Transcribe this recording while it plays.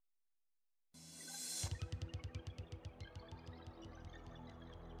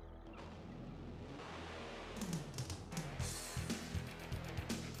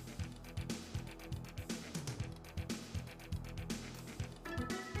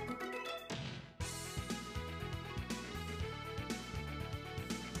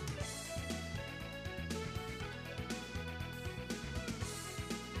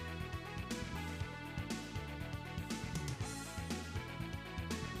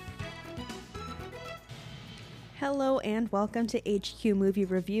Hello and welcome to HQ Movie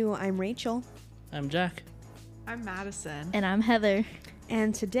Review. I'm Rachel. I'm Jack. I'm Madison. And I'm Heather.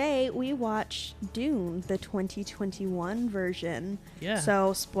 And today we watch Dune, the 2021 version. Yeah.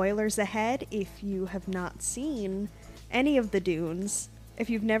 So spoilers ahead if you have not seen any of the Dunes, if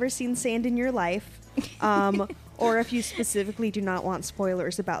you've never seen sand in your life, or if you specifically do not want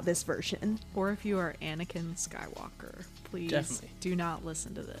spoilers about this version. Or if you are Anakin Skywalker, please do not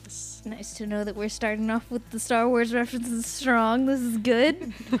listen to this. Nice to know that we're starting off with the Star Wars references strong. This is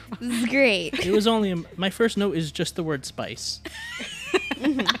good. This is great. It was only my first note is just the word spice.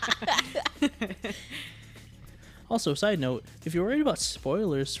 Also, side note, if you're worried about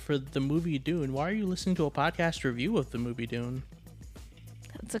spoilers for the movie Dune, why are you listening to a podcast review of the movie Dune?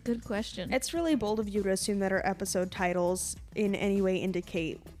 That's a good question. It's really bold of you to assume that our episode titles in any way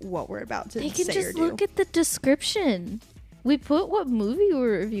indicate what we're about to They say can or just do. look at the description. We put what movie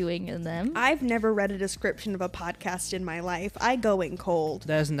we're reviewing in them. I've never read a description of a podcast in my life. I go in cold.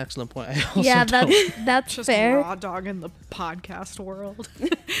 That is an excellent point. I also Yeah, don't. that's Just fair. raw dog in the podcast world.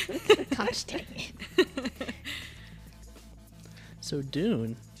 Gosh dang it. So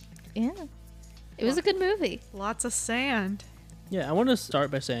Dune. Yeah. It was a good movie. Lots of sand. Yeah, I want to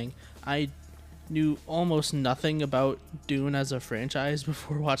start by saying I knew almost nothing about Dune as a franchise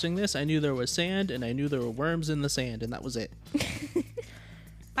before watching this. I knew there was sand, and I knew there were worms in the sand, and that was it.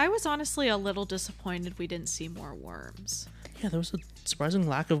 I was honestly a little disappointed we didn't see more worms. Yeah, there was a surprising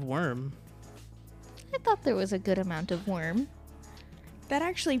lack of worm. I thought there was a good amount of worm. That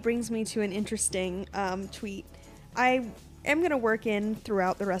actually brings me to an interesting tweet. I am going to work in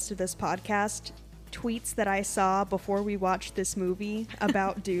throughout the rest of this podcast tweets that I saw before we watched this movie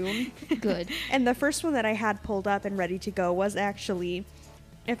about Dune. Good. And the first one that I had pulled up and ready to go was actually,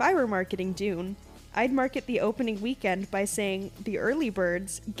 if I were marketing Dune, I'd market the opening weekend by saying the early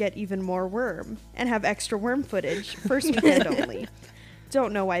birds get even more worm and have extra worm footage, first weekend only.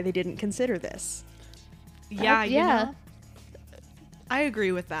 Don't know why they didn't consider this. Yeah, you yeah. know. I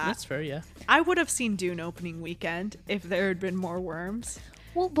agree with that. That's fair, yeah. I would have seen Dune opening weekend if there had been more worms.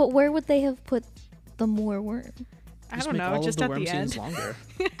 Well, but where would they have put the more worm? I Just don't make know, all just of at the worm the scenes end. longer.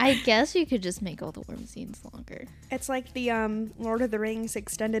 I guess you could just make all the worm scenes longer. It's like the Lord of the Rings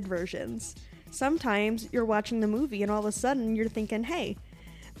extended versions. Sometimes you're watching the movie and all of a sudden you're thinking, hey,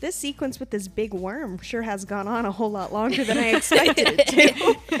 this sequence with this big worm sure has gone on a whole lot longer than I expected it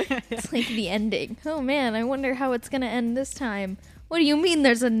to. It's like the ending. Oh man, I wonder how it's gonna end this time. What do you mean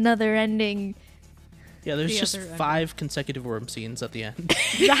there's another ending? Yeah, there's The just other ending. 5 consecutive worm scenes at the end.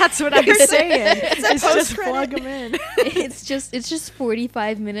 That's what I'm saying. It's just post-credit. plug them in. It's just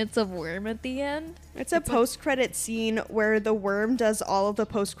 45 minutes of worm at the end. It's a post-credit scene where the worm does all of the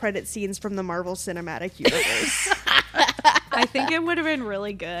post-credit scenes from the Marvel Cinematic Universe. I think it would have been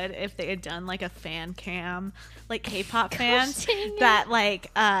really good if they had done like a fan cam, like K-pop fans dang it. that like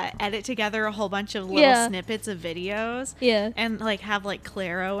edit together a whole bunch of little Yeah. snippets of videos. Yeah. And like have like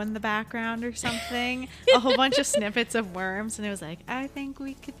Claro in the background or something. A whole bunch of snippets of worms, and it was like, I think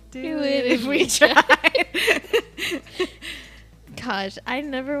we could do it if we tried. Gosh, I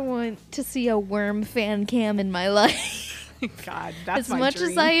never want to see a worm fan cam in my life. God, that's As my much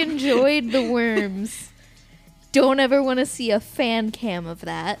dream. as I enjoyed the worms, don't ever want to see a fan cam of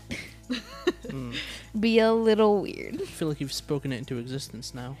that. Be a little weird. I feel like you've spoken it into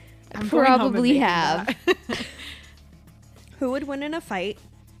existence now. I'm going home and Probably making have. that. Who would win in a fight?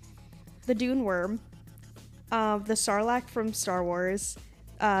 The Dune worm, the Sarlacc from Star Wars,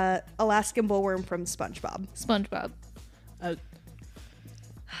 Alaskan bullworm from SpongeBob. SpongeBob.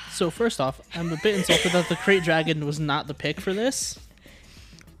 So first off, I'm a bit insulted that the Crate Dragon was not the pick for this.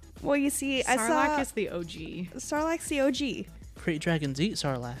 Well, you see, I Sarlacc saw is the OG. Sarlacc's the OG. Crate Dragons eat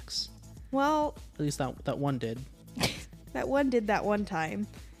Sarlaccs. Well, At least that one did. that one did that one time.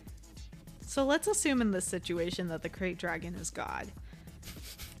 So let's assume in this situation that the Crate Dragon is God.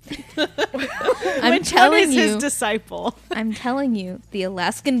 I'm Which one telling is you. his disciple? I'm telling you, the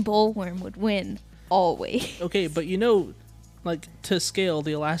Alaskan bullworm would win always. Okay, but you know, like to scale,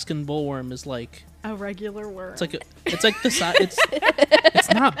 the Alaskan bullworm is like A regular worm. it's like the size.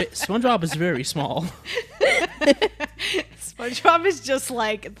 It's not big. SpongeBob is very small. SpongeBob is just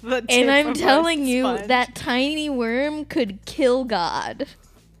like the tip And I'm of a telling you, sponge. that tiny worm could kill God.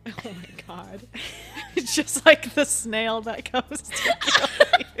 Oh my god. It's just like the snail that goes to kill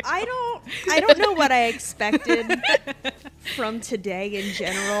you. I don't know what I expected from today in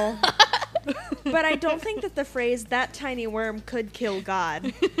general. But I don't think that the phrase "that tiny worm could kill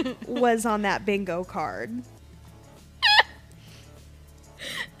God" was on that bingo card.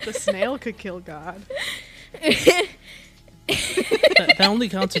 The snail could kill God. That only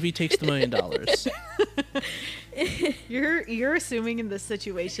counts if he takes the $1 million. You're assuming in this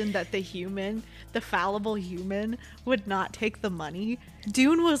situation that the fallible human, would not take the money.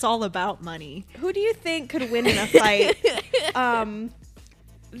 Dune was all about money. Who do you think could win in a fight?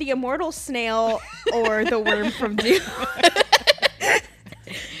 The immortal snail or the worm from Dune?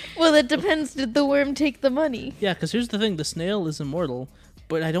 Well, it depends. Did the worm take the money? Yeah, because here's the thing: the snail is immortal,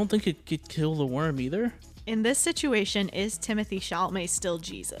 but I don't think it could kill the worm either. In this situation, is Timothy Chalamet still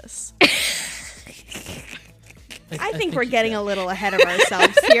Jesus? I think we're getting a little ahead of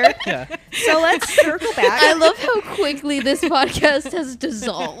ourselves here. Yeah. So let's circle back. I love how quickly this podcast has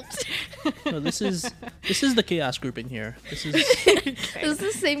dissolved. No, this is the chaos grouping here. This is It was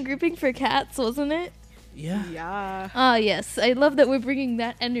the same grouping for cats, wasn't it? yeah. Yeah. Ah, yes. I love that we're bringing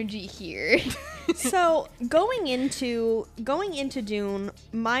that energy here. So going into Dune,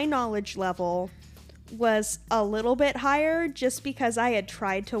 my knowledge level was a little bit higher just because I had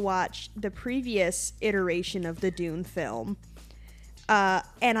tried to watch the previous iteration of the Dune film,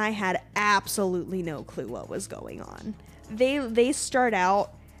 and I had absolutely no clue what was going on. They start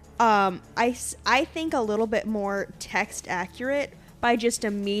out, I think a little bit more text accurate by just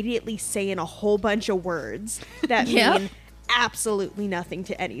immediately saying a whole bunch of words that Yep. mean absolutely nothing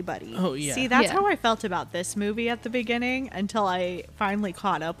to anybody. Oh yeah. See, that's Yeah. how I felt about this movie at the beginning until I finally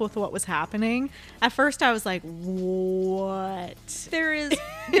caught up with what was happening. At first, I was like, what?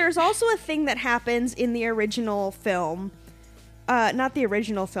 There's also a thing that happens in the original film. Not the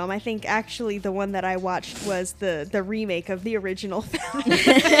original film. I think actually the one that I watched was the remake of the original film.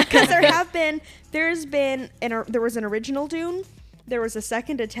 Because there was an original Dune. There was a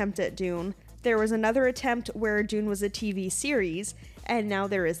second attempt at Dune. There was another attempt where Dune was a TV series, and now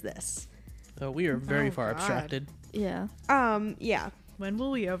there is this. So we are very Oh, far God. abstracted. Yeah. Yeah. When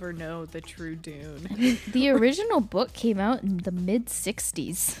will we ever know the true Dune? The original book came out in the mid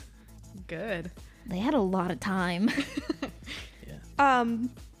 60s. Good. They had a lot of time.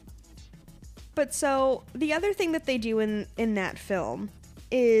 But so the other thing that they do in that film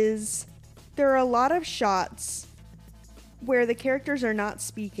is there are a lot of shots where the characters are not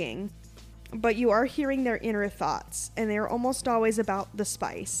speaking, but you are hearing their inner thoughts, and they're almost always about the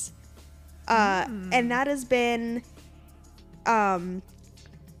spice. And that has been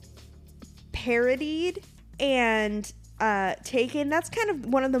parodied and taken. That's kind of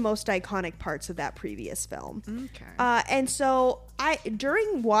one of the most iconic parts of that previous film. Okay. And so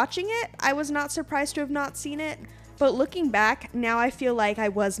during watching it, I was not surprised to have not seen it. But looking back, now I feel like I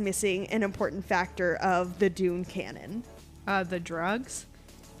was missing an important factor of the Dune canon. The drugs?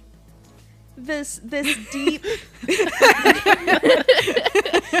 This deep.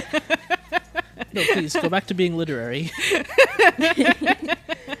 No, please go back to being literary.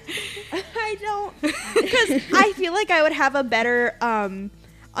 I don't, because I feel like I would have a better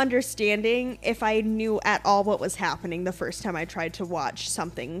understanding if I knew at all what was happening the first time I tried to watch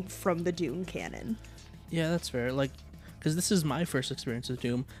something from the Dune canon. Yeah, that's fair. Like, because this is my first experience with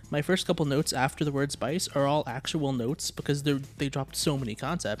Doom. My first couple notes after the word spice are all actual notes because they dropped so many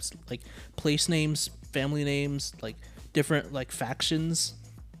concepts, like place names, family names, like different like factions.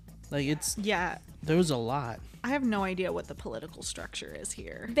 Like Yeah. there was a lot. I have no idea what the political structure is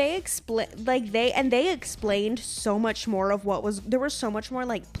here. They explained so much more of what was. There was so much more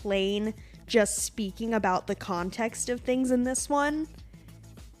like plain just speaking about the context of things in this one.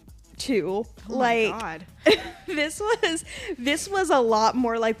 Too. Oh like my God. this was a lot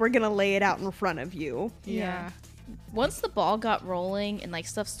more like we're gonna lay it out in front of you. Yeah. Once the ball got rolling and like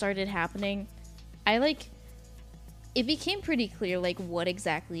stuff started happening, it became pretty clear like what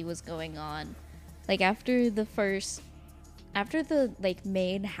exactly was going on. Like after the like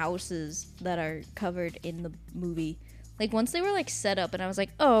main houses that are covered in the movie, like once they were like set up and I was like,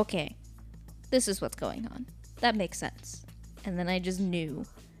 oh, okay, this is what's going on. That makes sense. And then I just knew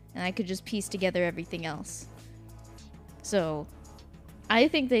and I could just piece together everything else. So I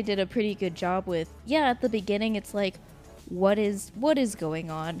think they did a pretty good job with, at the beginning it's like, what is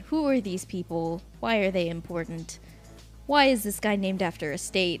going on? Who are these people? Why are they important? Why is this guy named after a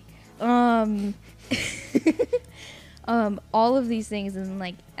state? All of these things, and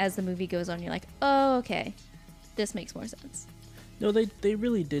like as the movie goes on, you're like, oh, okay, this makes more sense. No, they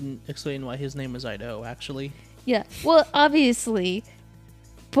really didn't explain why his name was Idaho, actually. Yeah, well, obviously,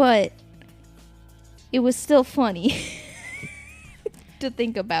 but it was still funny to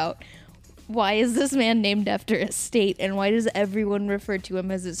think about. Why is this man named after a state, and why does everyone refer to him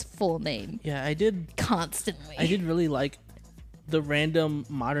as his full name Yeah, I did constantly? really like the random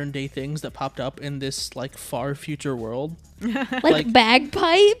modern day things that popped up in this like far future world. like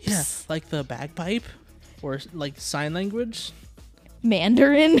bagpipes, Yeah, like the bagpipe or like sign language.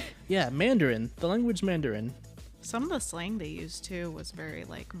 Mandarin. Yeah, Mandarin, the language Mandarin. Some of the slang they used too was very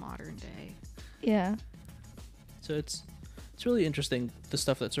like modern day. Yeah. So it's really interesting, the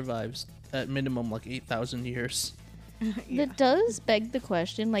stuff that survives at minimum like 8,000 years. That does beg the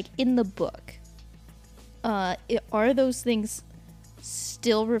question, like in the book, are those things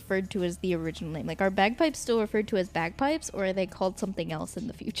still referred to as the original name? Like, are bagpipes still referred to as bagpipes, or are they called something else in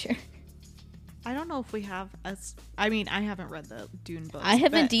the future? I don't know if we have I mean, I haven't read the Dune books. I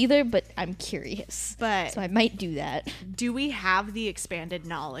haven't but, either, but I'm curious. But So I might do that. do we have the expanded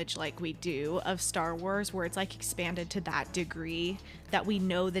knowledge like we do of Star Wars, where it's like expanded to that degree that we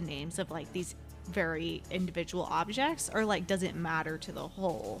know the names of like these very individual objects, or like does it matter to the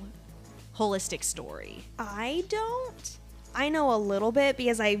whole holistic story? I don't. I know a little bit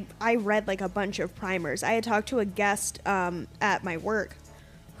because I read like a bunch of primers. I had talked to a guest at my work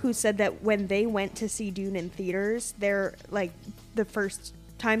who said that when they went to see Dune in theaters, they're like the first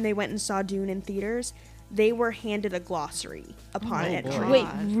time they went and saw Dune in theaters, they were handed a glossary upon Oh, entry. boy. Wait,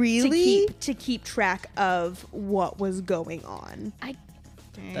 God. really? To keep track of what was going on.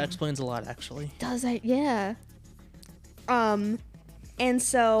 Dang. That explains a lot, actually. Does I? Yeah. And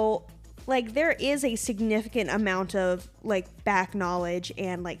so like there is a significant amount of like back knowledge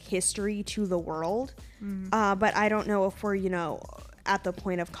and like history to the world. But I don't know if we're, at the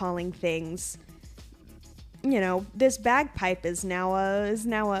point of calling things, this bagpipe is now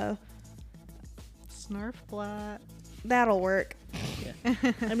a Snarfblat. that'll work. Yeah.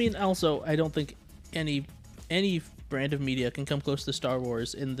 I mean, also, I don't think any brand of media can come close to Star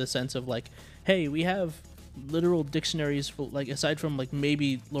Wars in the sense of like, hey, we have literal dictionaries for, like, aside from like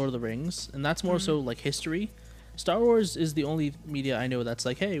maybe Lord of the Rings, and that's more so like history. Star Wars is the only media I know that's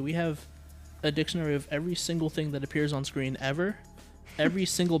like, hey, we have a dictionary of every single thing that appears on screen ever. Every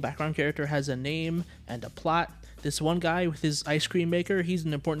single background character has a name and a plot. This one guy with his ice cream maker, he's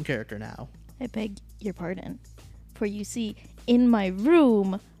an important character now. I beg your pardon. For you see, in my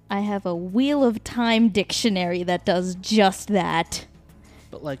room, I have a Wheel of Time dictionary that does just that.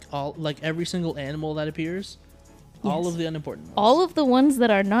 But like every single animal that appears, all Yes. of the unimportant ones. All of the ones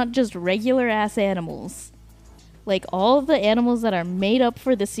that are not just regular ass animals. Like all of the animals that are made up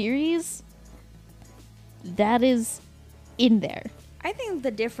for the series, that is in there. I think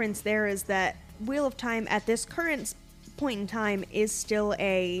the difference there is that Wheel of Time at this current point in time is still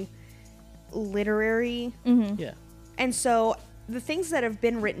a literary, Yeah. and so the things that have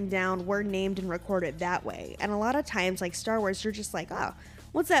been written down were named and recorded that way. And a lot of times, like Star Wars, you're just like, oh,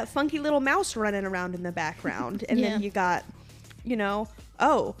 what's that funky little mouse running around in the background? And Yeah. then you got,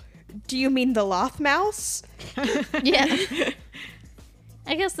 oh, do you mean the Loth mouse? Yeah.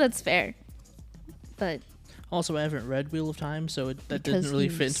 I guess that's fair. But Also, I haven't read Wheel of Time, so that Because didn't really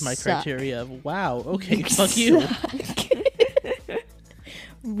you fit into my suck. criteria of, wow, okay, fuck you.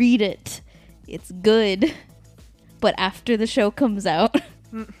 read it. It's good. But after the show comes out,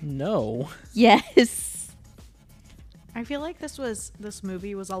 No. yes. I feel like this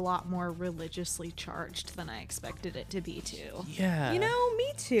movie was a lot more religiously charged than I expected it to be too. Yeah.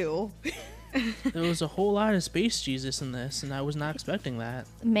 Me too. There was a whole lot of space Jesus in this, and I was not expecting that.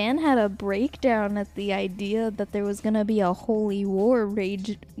 Man had a breakdown at the idea that there was going to be a holy war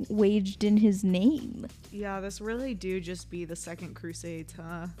waged in his name. Yeah, this really do just be the Second Crusades,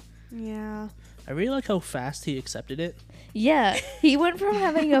 huh? Yeah. I really like how fast he accepted it. Yeah, he went from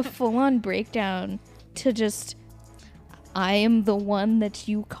having a full-on breakdown to just, I am the one that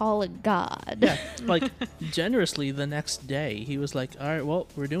you call a god. Yeah, like, generously the next day, he was like, all right, well,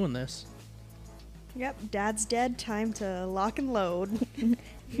 we're doing this. Yep. Dad's dead. Time to lock and load.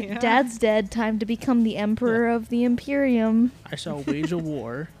 Yeah. Dad's dead, time to become the emperor of the Imperium. I shall wage a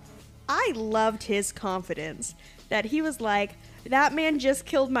war. I loved his confidence that he was like, that man just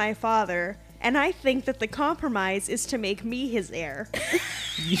killed my father, and I think that the compromise is to make me his heir.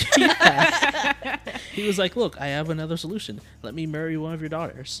 Yeah. He was like, look, I have another solution. Let me marry one of your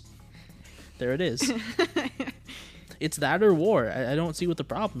daughters. There it is. It's that or war. I don't see what the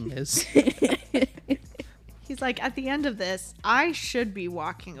problem is. He's like, at the end of this, I should be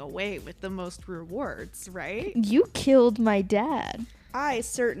walking away with the most rewards, right? You killed my dad. I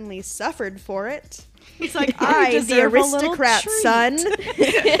certainly suffered for it. He's like, I, the deserve a little aristocrat treat. son.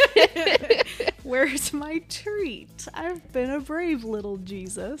 Where's my treat? I've been a brave little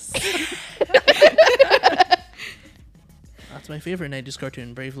Jesus. That's my favorite 90s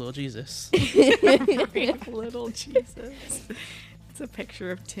cartoon, Brave Little Jesus. Brave little Jesus. It's a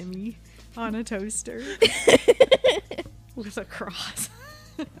picture of Timmy on a toaster with a cross.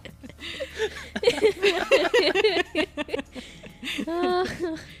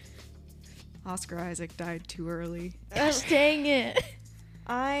 Oscar Isaac died too early. Gosh dang it.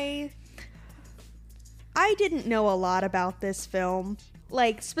 I I didn't know a lot about this film,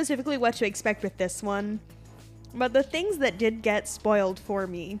 like specifically what to expect with this one. But the things that did get spoiled for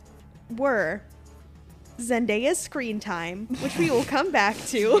me were Zendaya's screen time, which we will come back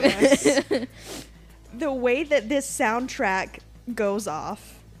to. The way that this soundtrack goes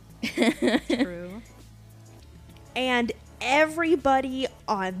off. True. And everybody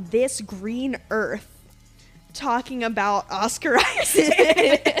on this green earth talking about Oscar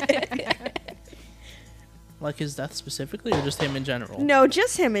Isaac. Like his death specifically, or just him in general? No,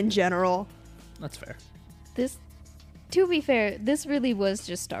 just him in general. That's fair. This, to be fair, this really was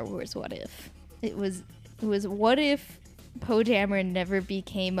just Star Wars What If. It was what if Poe Dameron never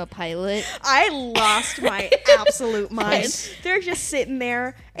became a pilot? I lost my absolute mind. Yes. They're just sitting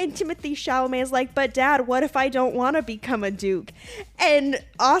there, and Timothy Chalamet is like, "But Dad, what if I don't want to become a Duke?" And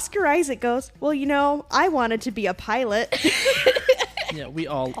Oscar Isaac goes, "Well, you know, I wanted to be a pilot." Yeah, we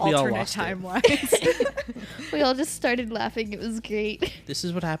all Alternate lost it. timelines. We all just started laughing. It was great. This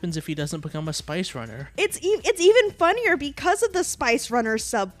is what happens if he doesn't become a spice runner. It's even funnier because of the Spice Runner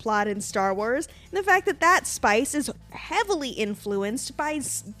subplot in Star Wars, and the fact that that spice is heavily influenced by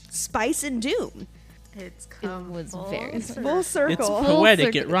Spice and Dune. It's It come was full very circle. Full It's circle.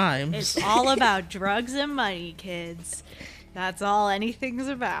 poetic, circle. it rhymes. It's all about drugs and money, kids. That's all anything's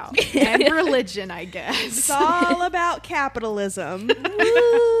about. And religion, I It's guess. all about capitalism.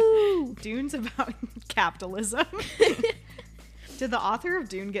 Dune's about capitalism. Did the author of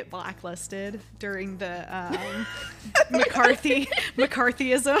Dune get blacklisted during the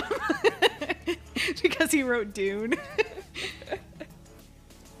McCarthyism? Because he wrote Dune.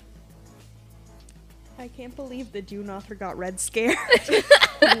 I can't believe the Dune author got red scared.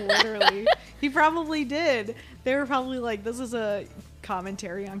 Literally. He probably did. They were probably like, this is a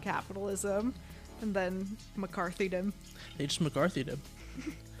commentary on capitalism. And then McCarthy'd him. They just McCarthy'd him.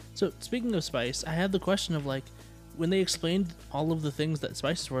 So, speaking of spice, I had the question of, like, when they explained all of the things that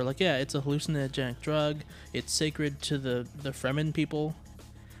spices were, like, yeah, it's a hallucinogenic drug, it's sacred to the Fremen people,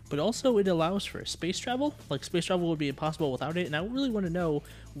 but also it allows for space travel. Like, space travel would be impossible without it, and I really want to know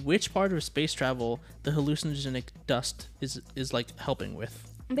which part of space travel the hallucinogenic dust is like, helping with.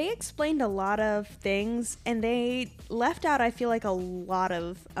 They explained a lot of things, and they left out, I feel like, a lot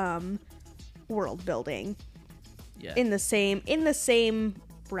of world building Yeah. in the same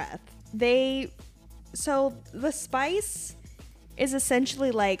breath. So the spice is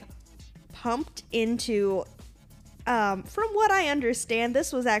essentially like pumped into, from what I understand,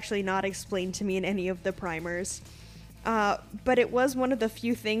 this was actually not explained to me in any of the primers, but it was one of the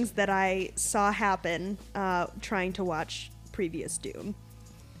few things that I saw happen trying to watch previous Dune.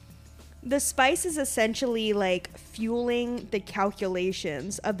 The spice is essentially like fueling the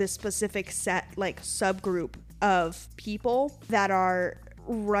calculations of this specific subgroup of people that are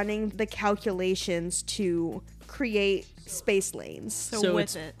running the calculations to create space lanes. So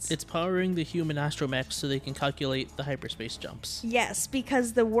with it. it's powering the human astromechs so they can calculate the hyperspace jumps. Yes,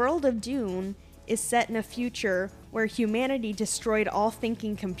 because the world of Dune is set in a future where humanity destroyed all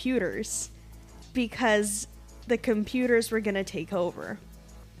thinking computers because the computers were going to take over.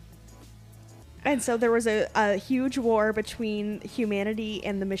 And so there was a huge war between humanity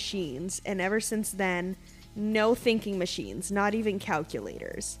and the machines, and ever since then, no thinking machines, not even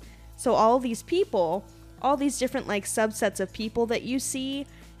calculators. So all these people, all these different like subsets of people that you see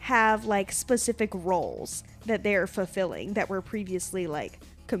have like specific roles that they're fulfilling that were previously like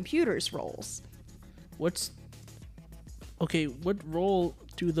computers' roles. What role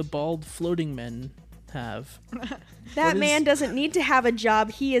do the bald floating men have? That What is- man doesn't need to have a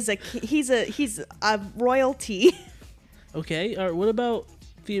job. He's a royalty. Okay, what about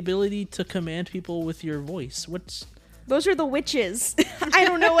the ability to command people with your voice? Those are the witches. I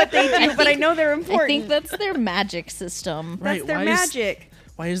don't know what they do, but I know they're important. I think that's their magic system. That's Right, their why is- magic.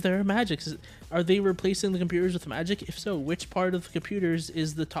 Why is there a magic? Are they replacing the computers with magic? If so, which part of the computers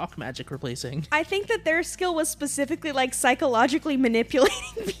is the talk magic replacing? I think that their skill was specifically like psychologically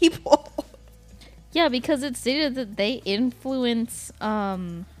manipulating people. Yeah, because it's stated that they influence.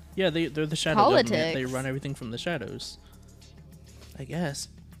 Yeah, they're the shadow government. They Politics. run everything from the shadows. I guess.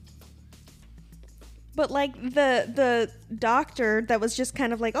 But like the doctor that was just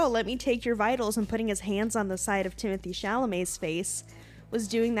kind of like, oh, let me take your vitals, and putting his hands on the side of Timothy Chalamet's face, was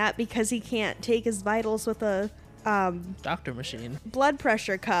doing that because he can't take his vitals with a Doctor machine. blood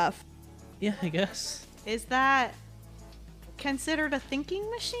pressure cuff. Yeah, I guess. Is that considered a thinking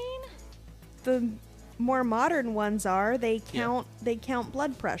machine? The more modern ones are they count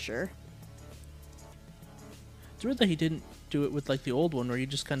blood pressure. It's weird that he didn't do it with like the old one where you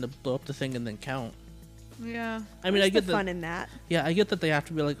just kind of blow up the thing and then count. Yeah. I mean, Where's I get the fun in that. Yeah, I get that they have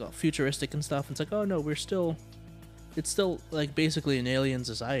to be like futuristic and stuff. It's like, oh no, it's still like basically an alien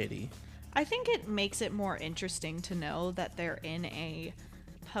society. I think it makes it more interesting to know that they're in a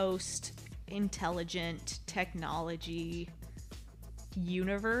post-intelligent technology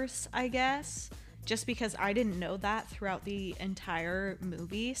universe, I guess. Just because I didn't know that throughout the entire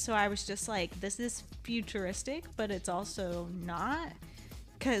movie. So I was just like, this is futuristic, but it's also not.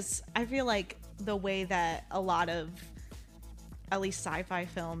 Because I feel like the way that a lot of, at least sci-fi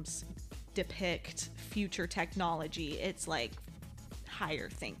films, depict future technology, it's like higher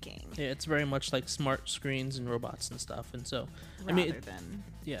thinking. Yeah, it's very much like smart screens and robots and stuff. And so, Rather than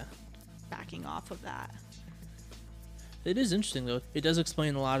yeah, backing off of that. it is interesting though. It does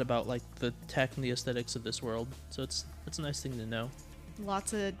explain a lot about like the tech and the aesthetics of this world. So it's a nice thing to know.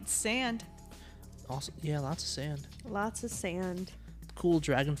 Lots of sand. Also, yeah, lots of sand. Lots of sand. Cool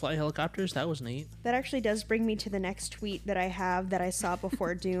dragonfly helicopters. That was neat. That actually does bring me to the next tweet that I have that I saw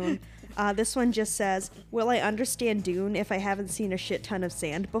before Dune. This one just says, "Will I understand Dune if I haven't seen a shit ton of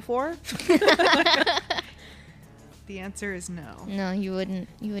sand before?" The answer is no. No, you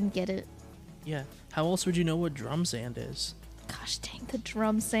wouldn't get it. Yeah. How else would you know what drum sand is? Gosh dang, the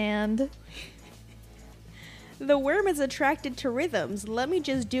drum sand. The worm is attracted to rhythms. Let me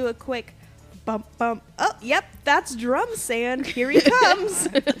just do a quick bump bump. Oh, yep, that's drum sand. Here he comes.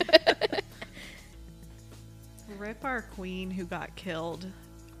 Rip our queen who got killed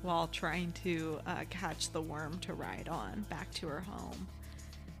while trying to catch the worm to ride on back to her home.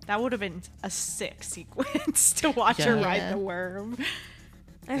 That would have been a sick sequence to watch her Yeah. ride the worm.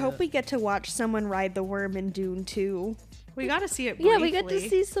 I hope we get to watch someone ride the worm in Dune 2. We got to see it briefly. Yeah, we got to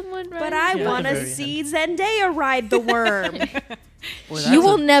see someone ride. But I Yeah, at want the to very see Zendaya ride the worm. Boy, You that's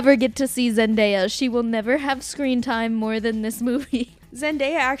will a- never get to see Zendaya. She will never have screen time more than this movie.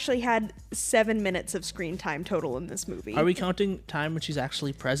 Zendaya actually had 7 minutes of screen time total in this movie. Are we counting time when she's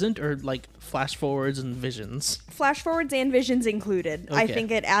actually present, or like flash forwards and visions? Flash forwards and visions included. I Okay.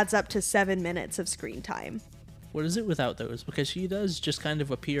 think it adds up to 7 minutes of screen time. What is it without those? Because she does just kind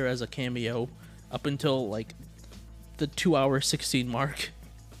of appear as a cameo up until like the 2-hour 16 mark.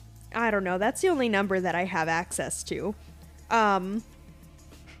 I don't know. That's the only number that I have access to.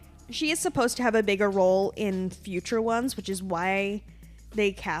 She is supposed to have a bigger role in future ones, which is why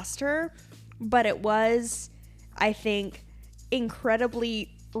they cast her. But it was, I think, incredibly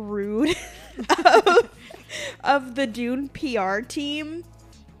rude of the Dune PR team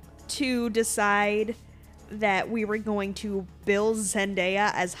to decide that we were going to bill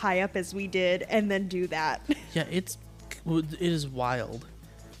Zendaya as high up as we did and then do that. Yeah, it is wild.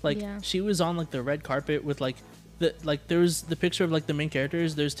 Like Yeah. she was on like the red carpet with like there's the picture of like the main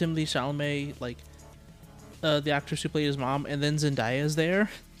characters. There's Timothée Chalamet, like the actress who played his mom, and then Zendaya's there.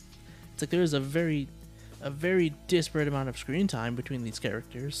 It's like there's a very disparate amount of screen time between these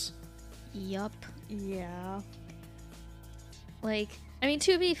characters. Yup. Yeah. Like, I mean,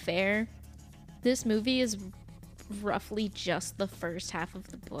 to be fair, this movie is roughly just the first half of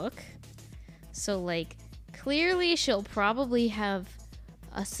the book. So, like, clearly she'll probably have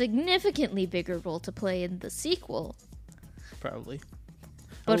a significantly bigger role to play in the sequel. Probably.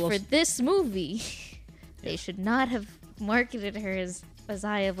 But Oh, well, for this movie, they should not have marketed her as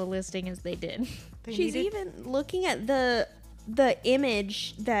high of a listing as they did. They She's needed- even looking at the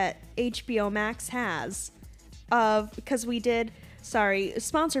image that HBO Max has of, because we did, sorry,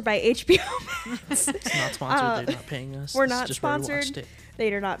 sponsored by HBO Max. It's not sponsored. They're not paying us. We're This is not just where we watched sponsored. it.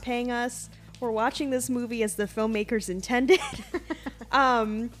 They are not paying us. We're watching this movie as the filmmakers intended.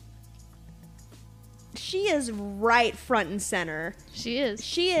 She is right front and center. She is.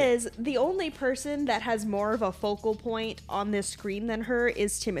 She is the only person that has more of a focal point on this screen than her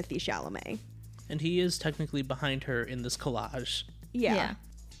is Timothée Chalamet. And he is technically behind her in this collage. Yeah.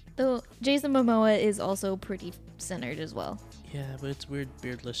 Though Jason Momoa is also pretty centered as well. Yeah, but it's weird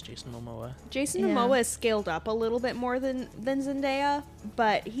beardless Jason Momoa. Jason Yeah. Momoa is scaled up a little bit more than Zendaya,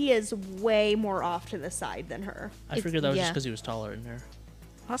 but he is way more off to the side than her. I It's- figured that was just yeah. because he was taller than her.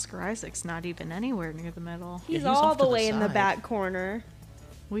 Oscar Isaac's not even anywhere near the middle. He's he's all off the to the way in the side. back corner.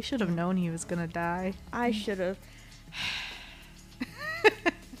 We should have known he was gonna die. I should have.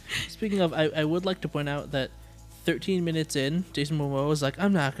 Speaking of, I would like to point out that 13 minutes in, Jason Momoa was like,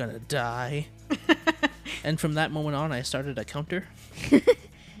 I'm not gonna die. And from that moment on, I started a counter. Oh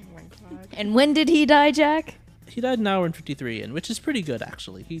my god. And when did he die, Jack? He died an hour and 53 in, which is pretty good,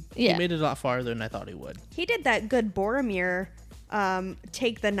 actually. He Yeah. made it a lot farther than I thought he would. He did that good Boromir,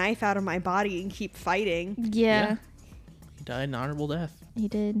 take the knife out of my body and keep fighting. Yeah, He died an honorable death. he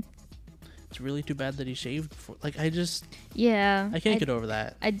did. It's really too bad that he shaved. Like, I can't get over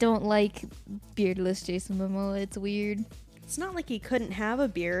that. I don't like beardless Jason Momoa. It's weird. It's not like he couldn't have a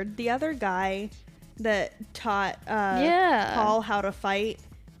beard. The other guy that taught Yeah. Paul how to fight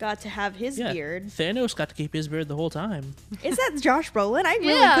got to have his Yeah, beard. Thanos got to keep his beard the whole time. Is that Josh Brolin? I really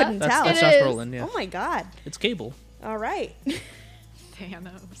Yeah. couldn't tell. That's It Josh is. Brolin, yeah. Oh my god. It's Cable. All right.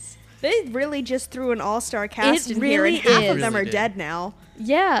 Thanos. They really just threw an all-star cast It in here, and really half is. of them Really are did. dead now.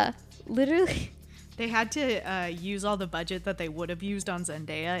 Yeah, literally. They had to use all the budget that they would have used on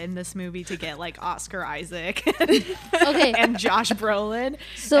Zendaya in this movie to get like Oscar Isaac Okay, and Josh Brolin,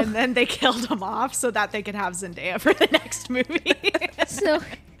 So- and then they killed him off so that they could have Zendaya for the next movie. so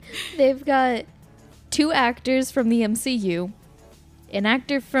they've got 2 actors from the MCU, an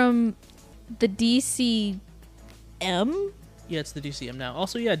actor from the DCM. Yeah, it's the DCM now.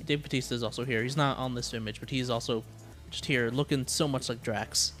 Also, yeah, Dave Bautista is also here. He's not on this image, but he's also just here looking so much like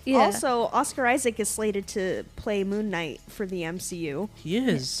Drax. Yeah. Also, Oscar Isaac is slated to play Moon Knight for the MCU. He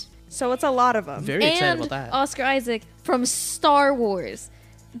is. So it's a lot of them. Very excited and about that. Oscar Isaac from Star Wars.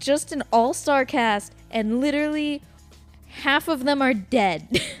 Just an all-star cast, and literally half of them are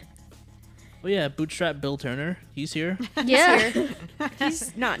dead. Oh yeah, Bootstrap Bill Turner. He's here. Yeah.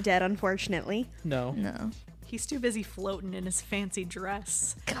 He's not dead, unfortunately. No. No. He's too busy floating in his fancy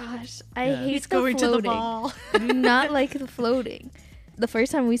dress. Gosh, I Yeah. hate He's the going to the floating. ball. I do not like the floating. The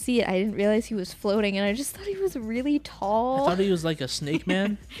first time we see it, I didn't realize he was floating, and I just thought he was really I tall. thought he was like a snake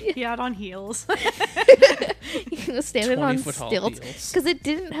man. He had on heels. He was standing on 20-foot tall stilts heels. because it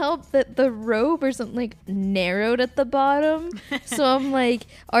didn't help that the robe or something like narrowed at the bottom. So I'm like,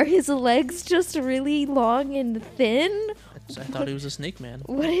 are his legs just really long and thin? I thought he was a snake man.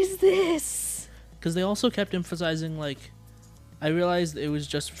 What is this? Because they also kept emphasizing, like, I realized it was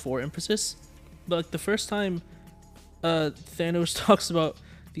just for emphasis, but like the first time Thanos talks about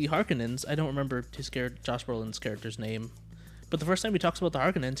the Harkonnens, I don't remember Josh Brolin's character's name, but the first time he talks about the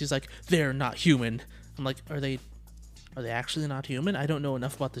Harkonnens, he's like, they're not human. I'm like, are they actually not human? I don't know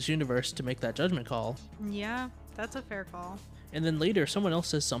enough about this universe to make that judgment call. Yeah, that's a fair call. And then later, someone else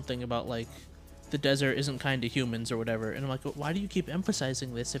says something about, like, the desert isn't kind to humans or whatever, and I'm like, why do you keep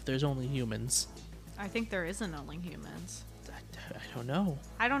emphasizing this if there's only humans? I think there isn't only humans. I don't know.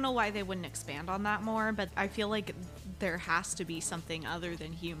 I don't know why they wouldn't expand on that more, but I feel like there has to be something other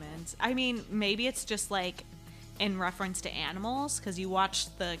than humans. I mean, maybe it's just like in reference to animals, because you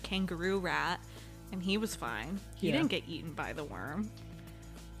watched the kangaroo rat and he was fine. He Yeah. didn't get eaten by the worm.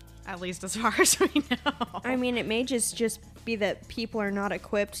 At least as far as we know. I mean, it may just be that people are not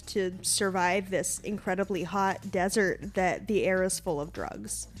equipped to survive this incredibly hot desert that the air is full of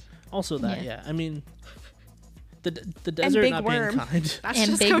drugs. Also that, Yeah. yeah. I mean, the desert Big not worm. being kind. That's And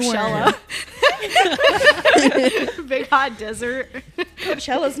just big Coachella. Big hot desert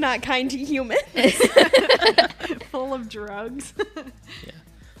Coachella's not kind to humans. full of drugs.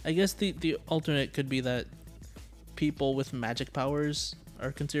 I guess the alternate could be that people with magic powers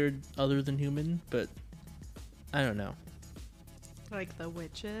are considered other than human, but I don't know. Like the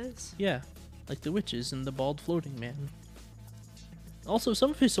witches. Yeah, like the witches and the bald floating man. Also, some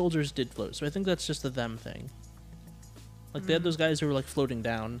of his soldiers did float, so I think that's just a them thing. Like, they had those guys who were, like, floating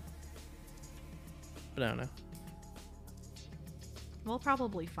down. But I don't know. We'll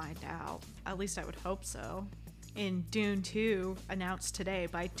probably find out. At least I would hope so. In Dune 2, announced today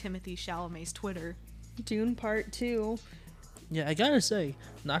by Timothy Chalamet's Twitter. Dune Part 2. Yeah, I gotta say,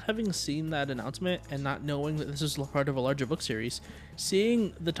 not having seen that announcement and not knowing that this is part of a larger book series,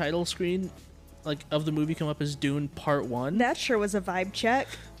 seeing the title screen, like, of the movie come up as Dune Part 1, That sure was a vibe check.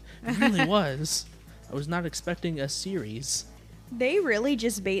 it really was. I was not expecting a series. They really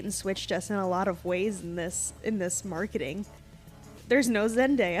just bait and switched us in a lot of ways in this marketing. There's no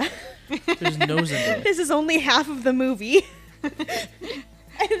Zendaya. There's no Zendaya. This is only half of the movie.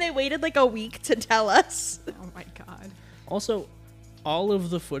 And they waited like a week to tell us. Oh my god. Also, all of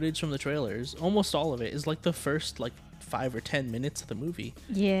the footage from the trailers, almost all of it, is like the first, like, 5 or 10 minutes of the movie.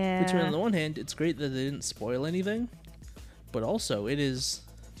 Yeah. Which, on the one hand, it's great that they didn't spoil anything, but also it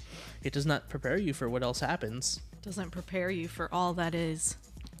does not prepare you for what else happens. Doesn't prepare you for all that is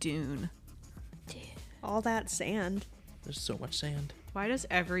Dune. All that sand. There's so much sand. Why does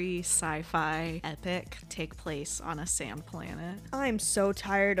every sci-fi epic take place on a sand planet? I'm so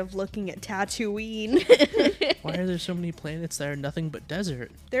tired of looking at Tatooine. Why are there so many planets that are nothing but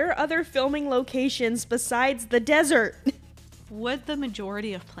desert? There are other filming locations besides the desert. Would the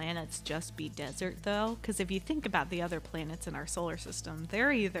majority of planets just be desert, though? Because if you think about the other planets in our solar system,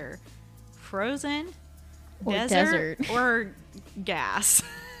 they're either frozen, Or desert, desert. or gas.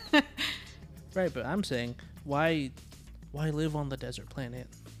 Right, but I'm saying, why live on the desert planet?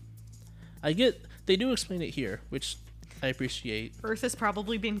 They do explain it here, which I appreciate. Earth has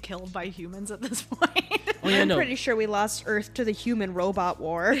probably been killed by humans at this point. Oh yeah, I'm no. pretty sure we lost Earth to the human robot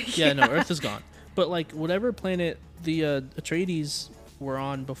war. Yeah, no, Earth is gone. But like whatever planet the Atreides were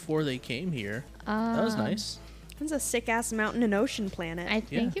on before they came here, that was nice. It's a sick ass mountain and ocean planet. I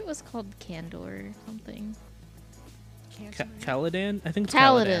think it was called Candor or something. Caladan? I think it's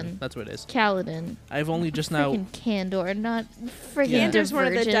Kaladin. Caladan. That's what it is. Kaladin. I've only just now. Freaking Candor, not freaking Yeah. Cantor's one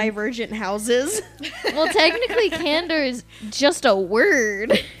of the Divergent. divergent houses. Well, technically, Candor is just a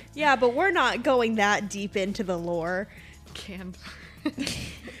word. Yeah, but we're not going that deep into the lore. Candor.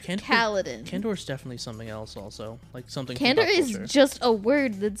 Kaladin. Candor's definitely something else, also like something. from Candor pop is culture. just a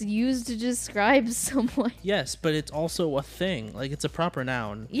word that's used to describe someone. Yes, but it's also a thing. Like it's a proper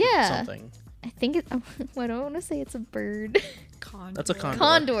noun. for Yeah. Something. I think it. I don't want to say it's a bird. Condor. That's a condor.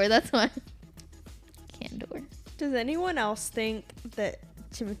 Condor. That's why. Candor. Does anyone else think that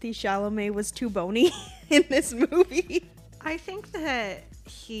Timothy Chalamet was too bony in this movie? I think that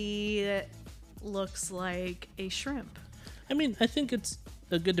he looks like a shrimp. I mean, I think it's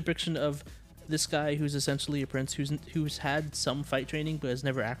a good depiction of this guy who's essentially a prince who's had some fight training but has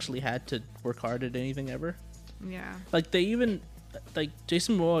never actually had to work hard at anything ever. Yeah. Like they even, like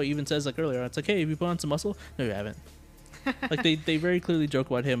Jason Momoa even says like earlier, it's like, hey, have you put on some muscle? No, you haven't. Like they very clearly joke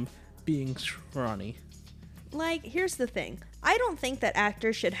about him being scrawny. Like, here's the thing. I don't think that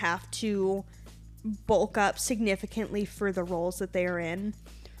actors should have to bulk up significantly for the roles that they are in.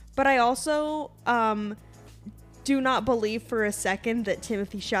 But I also do not believe for a second that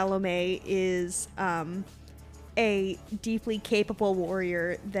Timothy Chalamet is a deeply capable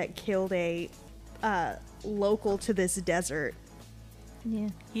warrior that killed a local to this desert. Yeah.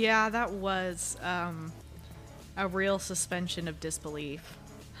 Yeah, that was a real suspension of disbelief.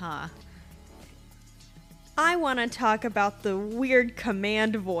 Huh. I want to talk about the weird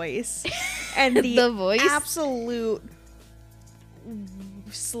command voice and the, The voice? absolute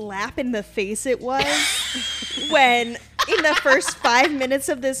slap in the face it was when in the first 5 minutes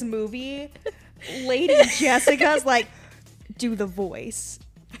of this movie, Lady Jessica's like, do the voice.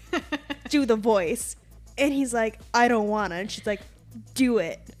 Do the voice. And he's like, I don't wanna. And she's like, do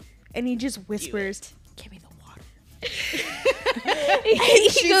it. And he just whispers, give me the water. He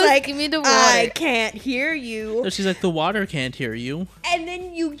She's goes, like, give me the water. I can't hear you. So she's like, the water can't hear you. And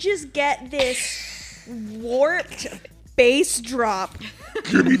then you just get this warped bass drop.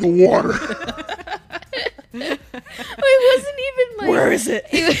 Give me the water. It wasn't even like. Where is it?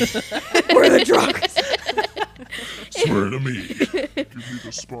 Where are the drugs? Swear to me. Give me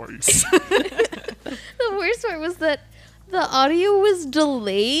the spice. The worst part was that the audio was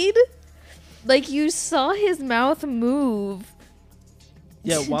delayed. Like you saw his mouth move,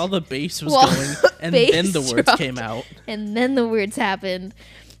 Yeah, while the bass was While going, and bass then the words dropped. came out. and then the words happened.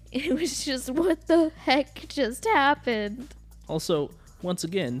 It was just, what the heck just happened? Also, once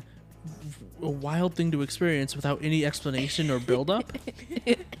again, a wild thing to experience without any explanation or build-up.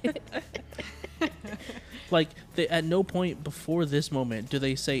 Like, they, at no point before this moment do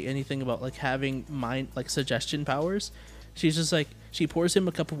they say anything about like having mind, like suggestion powers. She's just like, she pours him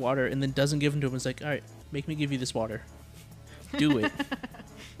a cup of water and then doesn't give him to him. It's like, all right, make me give you this water. Do it.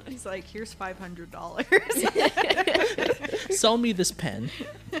 He's like, here's $500. Sell me this pen.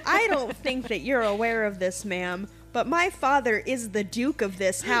 I don't think that you're aware of this, ma'am, but my father is the Duke of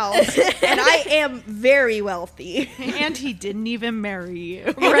this house, and I am very wealthy. And he didn't even marry you.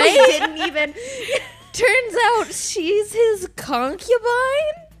 Right? Didn't even. Turns out she's his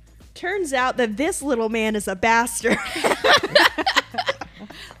concubine? Turns out that this little man is a bastard.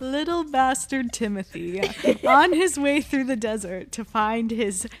 Little bastard Timothy on his way through the desert to find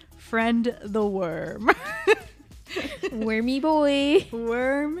his friend the worm. Wormy boy.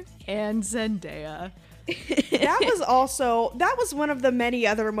 Worm and Zendaya. That was one of the many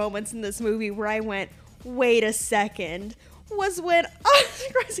other moments in this movie where I went, wait a second, was when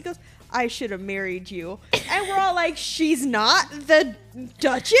Gracie goes, I should have married you. And we're all like, she's not the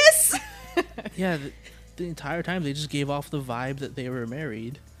Duchess? Yeah, the entire time they just gave off the vibe that they were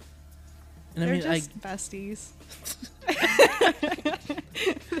married. And They're I mean, just besties.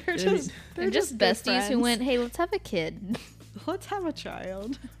 They're just good besties who friends. went, hey, let's have a kid. Let's have a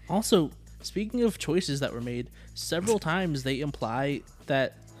child. Also, speaking of choices that were made, several times they imply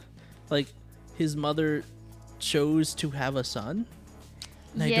that, like, his mother chose to have a son.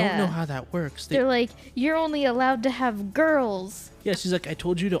 And I don't Yeah. know how that works. They're like, you're only allowed to have girls. Yeah, she's like, I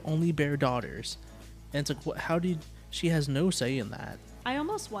told you to only bear daughters. And it's like, what? How did she has no say in that? I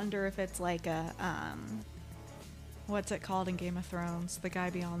almost wonder if it's like a what's it called in Game of Thrones? The guy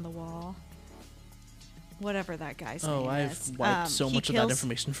beyond the wall. Whatever that guy's name Oh, I've is. wiped so He much of that kills-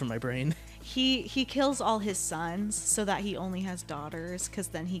 information from my brain. He kills all his sons so that he only has daughters, because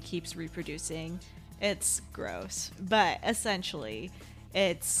then he keeps reproducing. It's gross, but essentially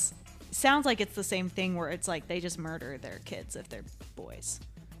it's sounds like it's the same thing where it's like they just murder their kids if they're boys.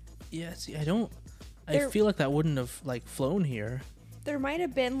 Yeah, see, I There- feel like that wouldn't have like flown here. There might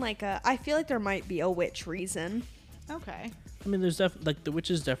have been like I feel like there might be a witch reason. Okay. I mean, there's like the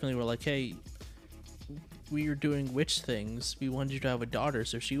witches definitely were like, hey, we are doing witch things. We wanted you to have a daughter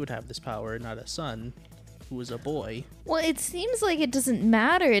so she would have this power, not a son who was a boy. Well, it seems like it doesn't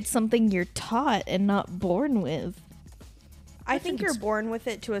matter. It's something you're taught and not born with. I think you're born with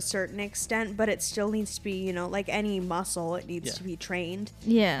it to a certain extent, but it still needs to be, you know, like any muscle, it needs Yeah. to be trained.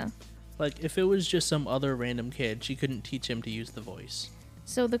 Yeah. Like, if it was just some other random kid, she couldn't teach him to use the voice.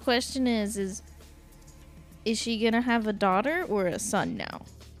 So the question is she gonna have a daughter or a son now?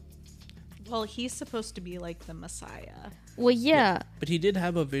 Well, he's supposed to be like the Messiah. Well, yeah. But he did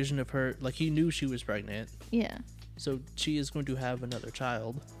have a vision of her, like, he knew she was pregnant, Yeah. so she is going to have another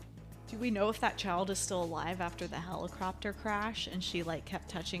child. Do we know if that child is still alive after the helicopter crash and she like kept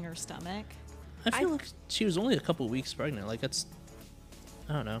touching her stomach? I feel like she was only a couple weeks pregnant. Like, that's,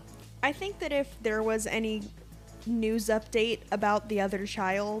 I don't know. I think that if there was any news update about the other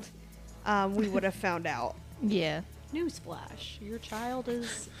child, we would have found out. Yeah. Newsflash, your child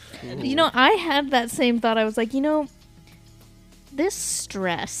is You know, I had that same thought. I was like, you know, this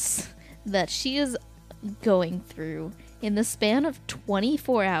stress that she is going through in the span of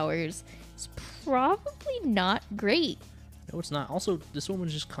 24 hours is probably not great. No, it's not. Also, this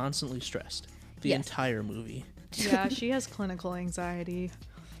woman's just constantly stressed. The Yes. entire movie. Yeah, she has clinical anxiety.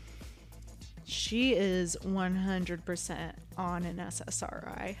 She is 100% on an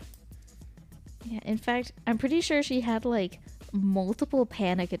SSRI. Yeah, in fact, I'm pretty sure she had like multiple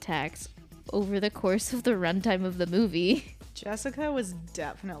panic attacks over the course of the runtime of the movie. Jessica was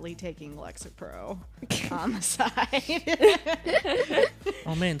definitely taking Lexapro on the side.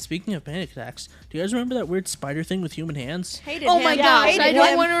 Oh man, speaking of panic attacks, do you guys remember that weird spider thing with human hands? Hated Oh him. my Yeah, gosh, hated I don't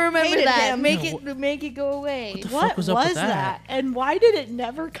him. want to remember Hated that. him. Make it go away. What the What fuck was up with that? that? And why did it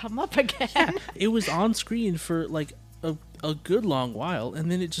never come up again? It was on screen for like a good long while,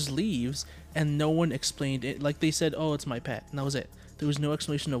 and then it just leaves, and no one explained it. Like, they said, oh, it's my pet, and that was it. There was no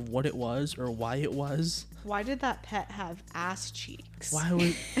explanation of what it was or why it was. Why did that pet have ass cheeks? Why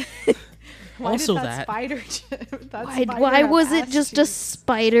would... Why also did that- spider? Why was it just a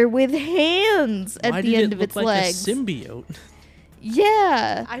spider with hands at why the did end it of look its like legs? a symbiote?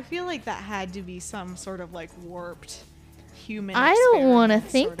 Yeah. I feel like that had to be some sort of like warped human. I don't want to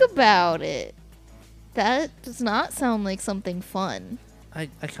experiment think sort of about it. That does not sound like something fun. I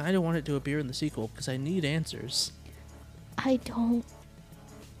kind of want it to appear in the sequel because I need answers. I don't.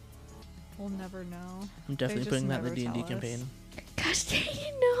 We'll never know. I'm definitely just putting that in the never D&D tell us. campaign. Gosh dang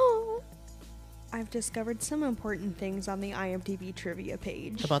it, no. I've discovered some important things on the IMDb trivia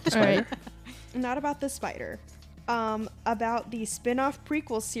page. About the All right. spider? Not about the spider. About the spin-off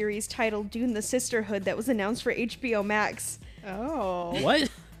prequel series titled Dune the Sisterhood that was announced for HBO Max. Oh. What?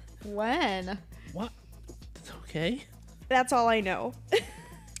 When? What? Okay. That's all I know.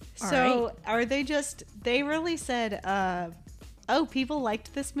 So are they just? They really said, "Oh, people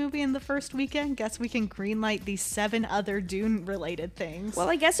liked this movie in the first weekend. Guess we can greenlight these 7 other Dune-related things." Well,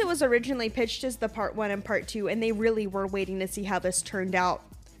 I guess it was originally pitched as the part 1 and part 2, and they really were waiting to see how this turned out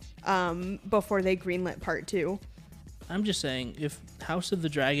before they greenlit part 2. I'm just saying, if House of the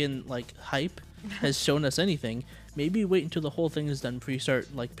Dragon, like, hype has shown us anything, maybe wait until the whole thing is done before you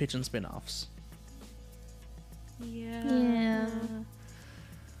start, like, pitching spin-offs. yeah.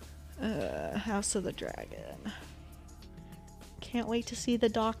 Yeah. House of the Dragon. Can't wait to see the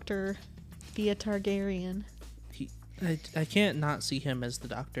Doctor be a Targaryen. I can't not see him as the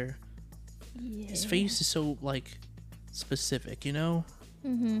Doctor. His face is so, like, specific, you know?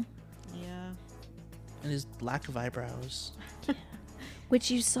 Mm-hmm. Yeah. And his lack of eyebrows. Which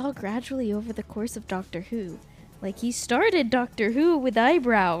you saw gradually over the course of Doctor Who. Like, he started Doctor Who with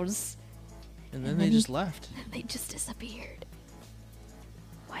eyebrows. And then And they then just left. And they just disappeared.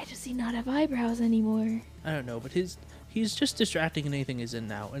 Why does he not have eyebrows anymore? I don't know, but he's just distracting in anything he's in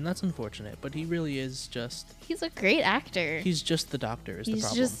now, and that's unfortunate, but he really is just... He's a great actor. He's just the Doctor is the He's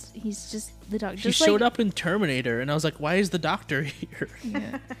problem. just the Doctor. He showed up in Terminator, and I was like, why is the Doctor here?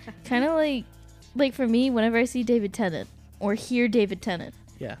 Yeah. Kind of like for me, whenever I see David Tennant or hear David Tennant,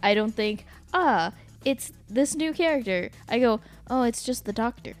 Yeah. I don't think, it's this new character. I go, oh, it's just the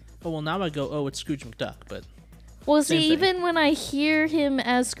Doctor. Oh, well, now I go, oh, it's Scrooge McDuck, but... Well, Same see, thing. even when I hear him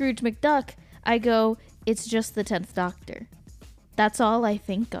as Scrooge McDuck, I go, it's just the 10th Doctor. That's all I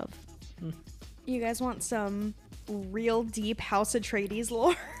think of. You guys want some real deep House Atreides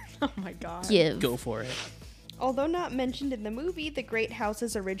lore? Oh my god. Give. Go for it. Although not mentioned in the movie, the great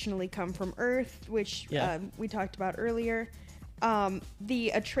houses originally come from Earth, which Yeah. we talked about earlier.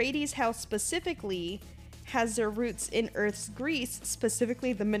 The Atreides house specifically has their roots in Earth's Greece,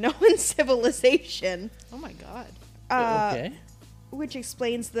 specifically the Minoan civilization, Oh my god. Okay. which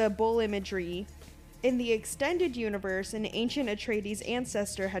explains the bull imagery. In the extended universe, an ancient Atreides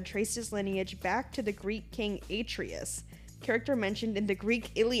ancestor had traced his lineage back to the Greek king Atreus, character mentioned in the Greek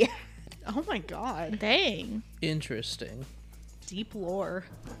Iliad. Oh my god. Dang. Interesting. Deep lore.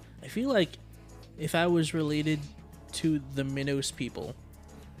 I feel like if I was related to the Minos people,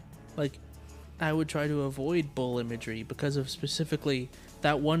 like, I would try to avoid bull imagery because of specifically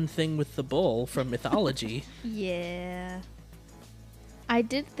that one thing with the bull from mythology. Yeah. I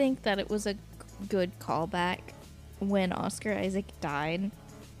did think that it was a good callback when Oscar Isaac died.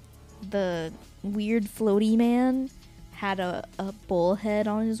 The weird floaty man had a bull head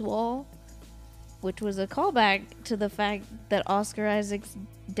on his wall, which was a callback to the fact that Oscar Isaac's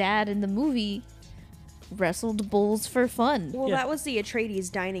dad in the movie wrestled bulls for fun. Well, Yeah. that was the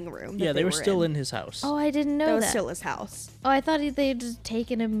Atreides dining room. that Yeah, they were were still in his house. Oh, I didn't know That was that. still his house. Oh, I thought they had just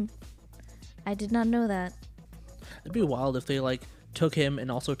taken him. I did not know that. It'd be wild if they, like, took him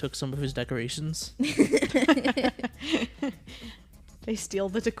and also took some of his decorations. They steal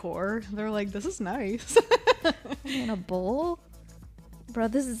the decor. They're like, this is nice. Man, a bull? Bro,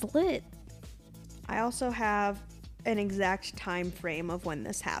 this is lit. I also have an exact time frame of when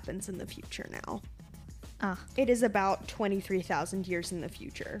this happens in the future now. Ah. It is about 23,000 years in the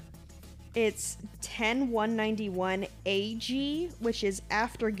future. It's 10191 AG, which is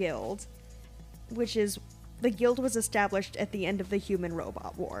after Guild, which is the Guild was established at the end of the Human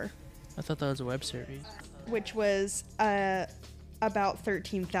Robot War, I thought that was a web series. which was about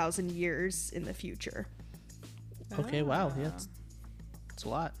 13,000 years in the future. Okay, wow. Yeah, it's a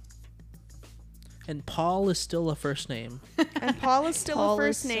lot. And Paul is still a first name. And Paul is still Paul a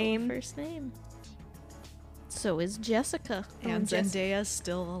first is still name. first name. So is Jessica. And Jess- Zendaya's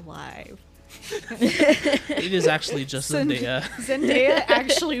still alive. It is actually just Zendaya. Zendaya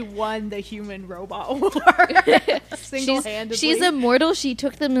actually won the human robot war single-handedly. She's immortal. She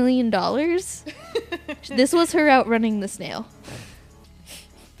took the $1 million. This was her outrunning the snail.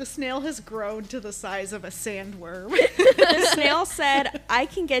 The snail has grown to the size of a sandworm. The snail said, I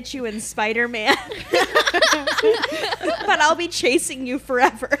can get you in Spider-Man, but I'll be chasing you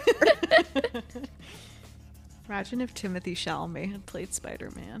forever. Imagine if Timothy Chalamet had played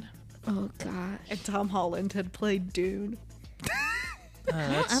Spider-Man Oh gosh. and Tom Holland had played Dune.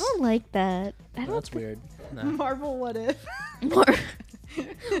 That's, I don't like that. I don't. that's weird. Nah. Marvel, what if? More.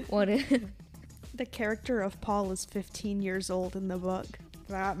 What if? The character of Paul is 15 years old in the book.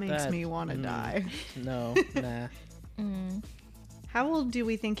 That makes That- me want to die. No, nah. How old do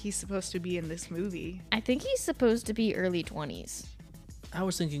we think he's supposed to be in this movie? I think he's supposed to be early 20s. I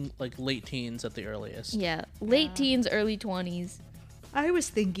was thinking like late teens at the earliest. Yeah, late teens, early 20s. I was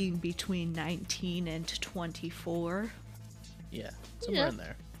thinking between 19 and 24. Yeah, somewhere Yeah. in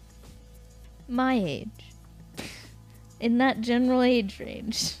there. My age. In that general age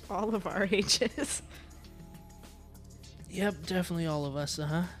range. All of our ages. Yep, definitely all of us,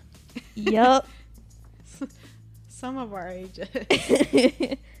 huh? Yup. Some of our ages.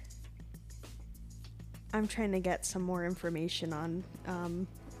 I'm trying to get some more information on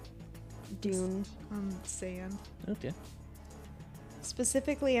Dune. Sand. Okay.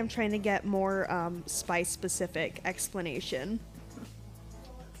 Specifically, I'm trying to get more spice-specific explanation.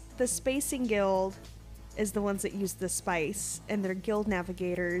 The Spacing Guild is the ones that use the spice, and they're guild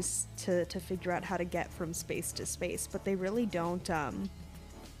navigators to figure out how to get from space to space, but they really don't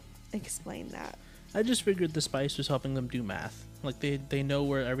explain that. I just figured the spice was helping them do math. Like they know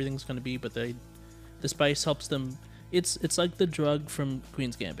where everything's gonna be, but the spice helps them. It's like the drug from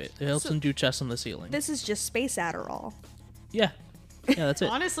Queen's Gambit. It helps So- them do chess on the ceiling. This is just space Adderall. Yeah, that's it.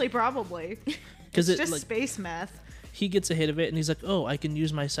 Honestly, probably. Because It's it just like space meth. he gets a hit of it and he's like, oh, I can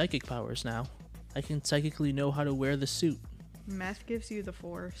use my psychic powers now. I can psychically know how to wear the suit. Meth gives you the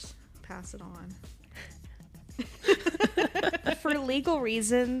force. Pass it on. For legal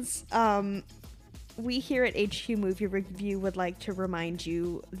reasons, we here at HQ Movie Review would like to remind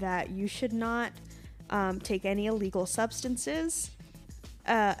you that you should not take any illegal substances,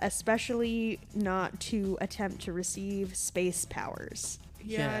 especially not to attempt to receive space powers.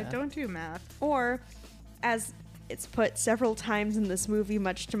 Yeah, Yeah. don't do meth. Or, as it's put several times in this movie,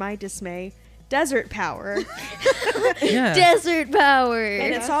 much to my dismay, desert power. Yeah. Desert power.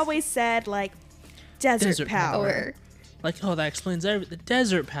 And it's always said, like, desert power. Power. Like, oh, that explains everything. The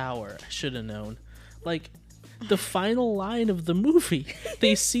desert power. I should have known. Like, the final line of the movie.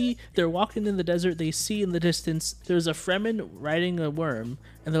 They're walking in the desert, they see in the distance there's a Fremen riding a worm,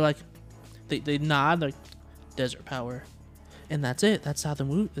 and they're like, they nod, like, desert power. And that's it. That's how the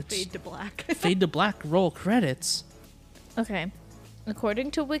movie... Fade to black. Fade to black, roll credits. Okay.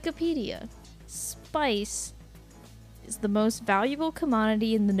 According to Wikipedia, spice is the most valuable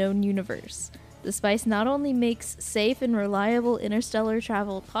commodity in the known universe. The spice not only makes safe and reliable interstellar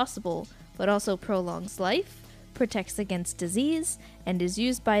travel possible, but also prolongs life, protects against disease, and is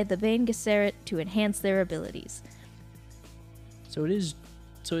used by the Bene Gesserit to enhance their abilities. So it is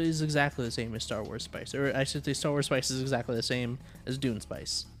exactly the same as Star Wars spice. Or I should say Star Wars spice is exactly the same as Dune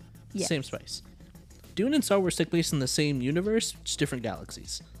spice. Yes. Same spice. Dune and Star Wars take place in the same universe, just different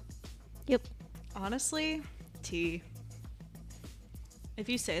galaxies. Yep. Honestly, T. If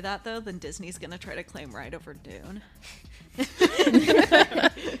you say that, though, then Disney's going to try to claim right over Dune.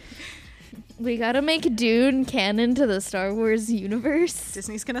 We gotta make Dune canon to the Star Wars universe.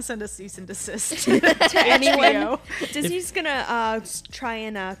 Disney's going to send a cease and desist To anyone, HBO. Disney's gonna try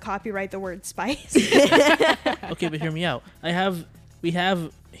and copyright the word spice. Okay, but hear me out. We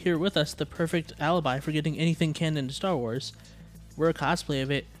have here with us the perfect alibi for getting anything canon to Star Wars. We're a cosplay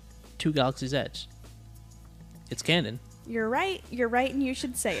of it, to Galaxy's Edge. It's canon. You're right, and you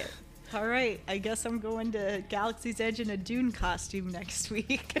should say it. All right, I guess I'm going to Galaxy's Edge in a Dune costume next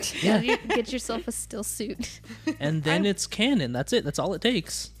week. Yeah. Get yourself a still suit. And then it's canon. That's it. That's all it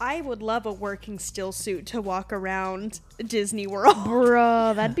takes. I would love a working still suit to walk around Disney World.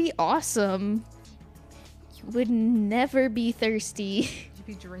 Bruh, that'd be awesome. You would never be thirsty. You'd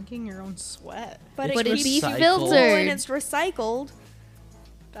be drinking your own sweat. But It's it It'd be recycled. filtered. and it's recycled.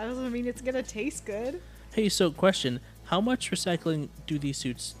 That doesn't mean it's going to taste good. Hey, so question. How much recycling do these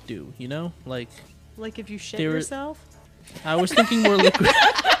suits do? You know? Like, Like if you shit They were- yourself. I was thinking more liquid.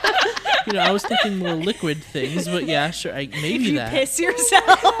 I was thinking more liquid things, but yeah, sure. Maybe You that. piss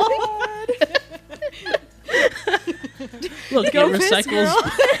yourself. Look, Go it piss, recycles. girl.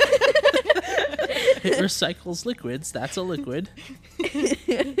 It recycles liquids. That's a liquid.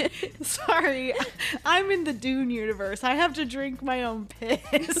 Sorry, I'm in the Dune universe. I have to drink my own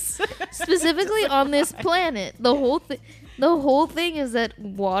piss. Specifically on this planet, the whole thing is that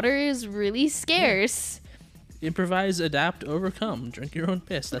water is really scarce. Improvise, adapt, overcome. Drink your own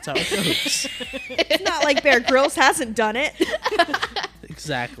piss. That's how it goes. It's not like Bear Grylls hasn't done it.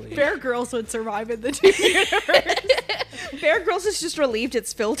 Exactly. Bear Grylls would survive in the Dune universe. Bear Grylls is just relieved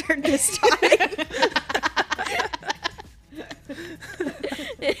it's filtered this time.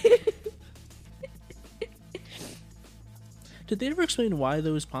 Did they ever explain why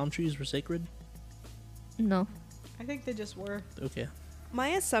those palm trees were sacred? No. I think they just were. Okay. My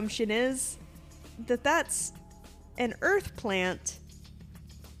assumption is that that's an earth plant.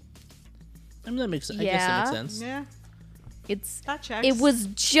 I mean, that makes. I guess that Yeah. makes sense. Yeah, It's that checks. it was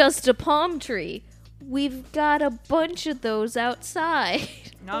just a palm tree. We've got a bunch of those outside.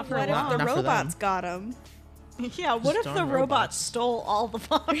 not for What long. if the Not for them. robots got them? Yeah, what if Darn the robots. robots stole all the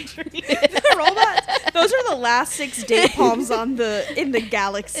palm trees? The robots. Those are the last 6 date palms in the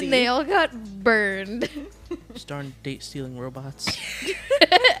galaxy. And they all got burned. Just darn date stealing robots.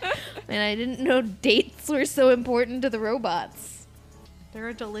 And I didn't know dates were so important to the robots. They're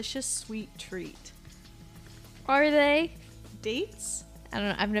a delicious sweet treat. Are they? Dates? I don't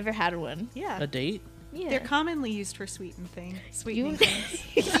know. I've never had one. Yeah. A date? Yeah. They're commonly used for sweetening You,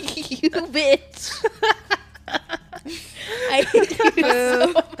 things. you bitch. I hate you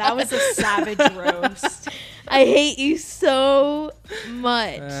so, That was a savage roast. I hate you so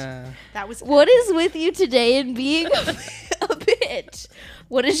much. That was What is with you today and being a bitch?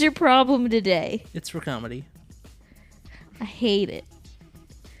 What is your problem today? It's for comedy. I hate it.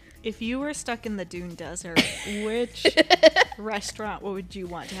 If you were stuck in the Dune Desert, which restaurant would you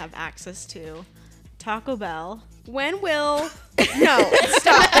want to have access to? Taco Bell. When will no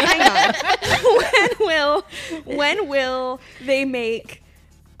stop? Hang on. When will they make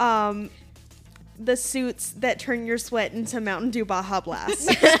the suits that turn your sweat into Mountain Dew Baja Blast?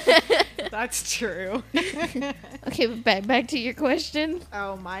 That's true. Okay, but back to your question.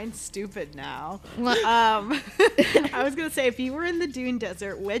 Oh, mine's stupid now. What- I was gonna say, if you were in the Dune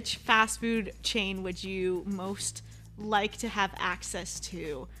Desert, which fast food chain would you most like to have access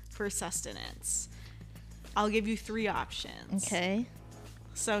to for sustenance? I'll give you 3 options. Okay.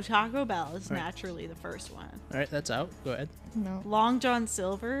 So Taco Bell is Right. naturally the first one. All right, that's out. Go ahead. No. Long John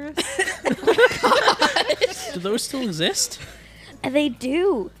Silver's. Do those still exist? They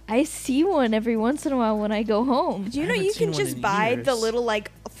do. I see one every once in a while when I go home. Do you I know haven't you seen can one just in buy the years. little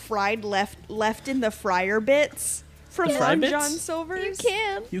like fried left in the fryer bits From The fry Long bits? John Silver's.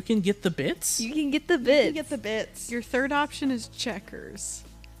 You can get the bits. You can get the You bits. get the bits. Your third option is Checkers.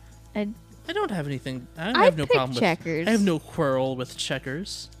 I don't have anything. I I'd have no pick problem Checkers. with. I have no quarrel with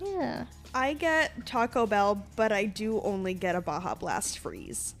Checkers. Yeah. I get Taco Bell, but I do only get a Baja Blast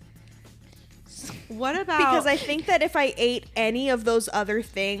freeze. What about Because I think that if I ate any of those other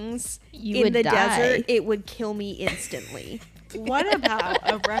things You in would the die. desert, it would kill me instantly. what about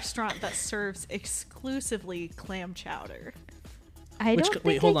a restaurant that serves exclusively clam chowder? I Which don't ki- think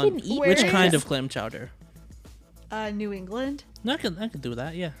wait, hold I on. can eat Where Which is- kind of clam chowder? New England. No, I could do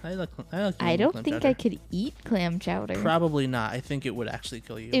that. Yeah, I like. I don't clam think chowder. I could eat clam chowder. Probably not. I think it would actually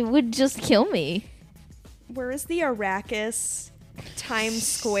kill you. It would just kill me. Where is the Arrakis Times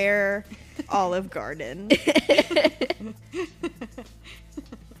Square Olive Garden?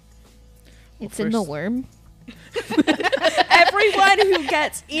 It's in the first- worm. Everyone who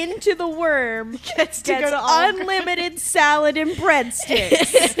gets into the worm gets to go to Olive unlimited salad and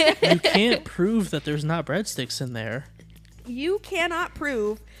breadsticks. You can't prove that there's not breadsticks in there. You cannot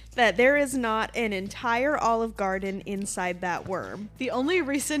prove that there is not an entire Olive Garden inside that worm. The only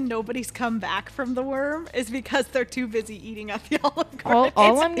reason nobody's come back from the worm is because they're too busy eating up the Olive All, Garden.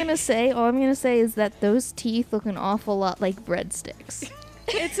 all I'm gonna say is that those teeth look an awful lot like breadsticks.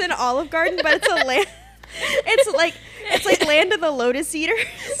 It's an Olive Garden, but it's a land. It's like Land of the Lotus Eaters,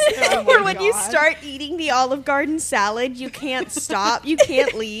 Oh my where when you God. start eating the Olive Garden salad, you can't stop, you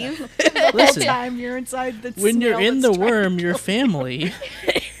can't leave. the Listen, whole time you're inside the when you're snail in the that's trying to worm, your family.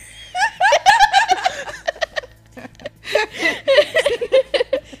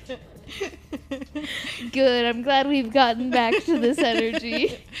 Good. I'm glad we've gotten back to this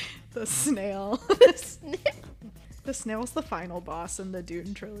energy. the snail. The snail's the final boss in the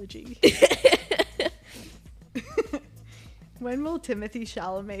Dune trilogy. When will Timothy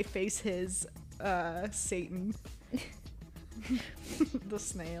Chalamet face his Satan? The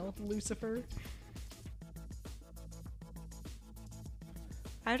snail, Lucifer.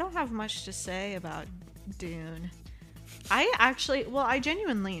 I don't have much to say about Dune. I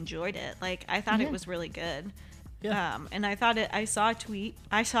genuinely enjoyed it. Like, I thought it was really good. Yeah. And I thought I saw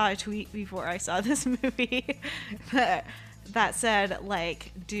a tweet before I saw this movie that said,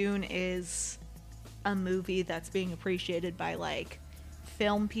 like, Dune is a movie that's being appreciated by, like,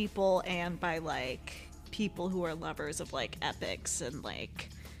 film people and by, like, people who are lovers of, like, epics and, like,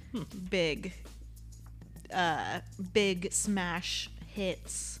 big smash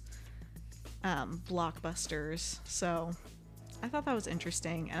hits, blockbusters. So I thought that was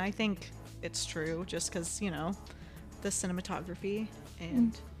interesting, and I think it's true just because, you know, the cinematography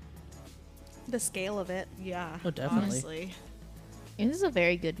and The scale of it. yeah, Oh, definitely. honestly. It is a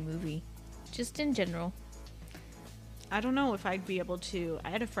very good movie, just in general. I don't know if I'd be able to. I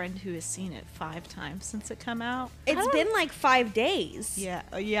had a friend who has seen it 5 times since it come out. It's been like 5 days. Yeah,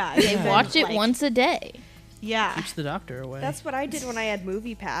 yeah. They and watch it like- once a day. Yeah, Keeps the doctor away. That's what I did when I had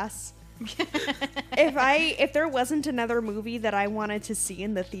Movie Pass. If there wasn't another movie that I wanted to see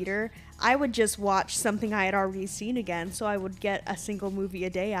in the theater, I would just watch something I had already seen again, so I would get a single movie a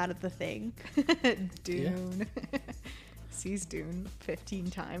day out of the thing. Dune. Sees Dune 15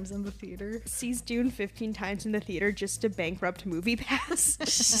 times in the theater. Sees Dune 15 times in the theater just to bankrupt Movie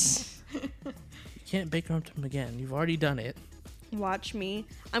Pass. You can't bankrupt him again. You've already done it. Watch me.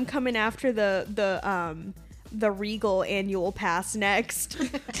 I'm coming after the Regal annual pass next.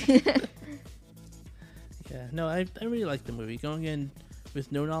 Yeah. No, I really liked the movie. Going in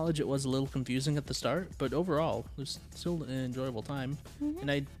with no knowledge, it was a little confusing at the start, but overall, it was still an enjoyable time.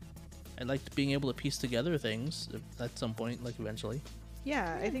 And I liked being able to piece together things at some point, like eventually.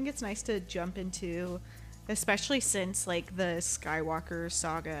 Yeah, I think it's nice to jump into, especially since like the Skywalker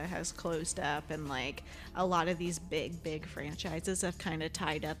saga has closed up and like a lot of these big franchises have kind of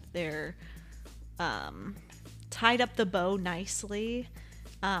tied up the bow nicely.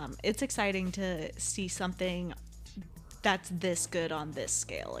 It's exciting to see something that's this good on this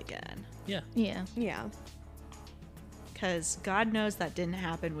scale again. Yeah. Yeah. Yeah. Because God knows that didn't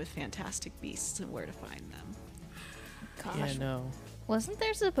happen with Fantastic Beasts and Where to Find Them. Yeah, no. Wasn't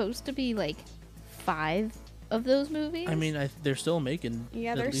there supposed to be like 5 of those movies? I mean, they're still making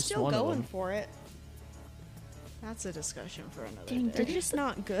Yeah, at they're least still one of going them. for it. That's a discussion for another Dang, day. They're just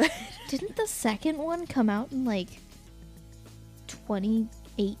not good. didn't the second one come out in like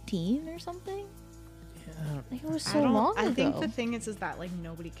 2018 or something? Yeah, Like it was I so don't- long I ago. think the thing is that like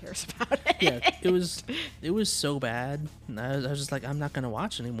nobody cares about it. yeah, it was so bad. And I was just like, I'm not gonna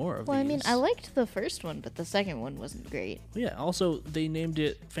watch any more of well, I these. mean, I liked the first one, but the second one wasn't great. Yeah. Also, they named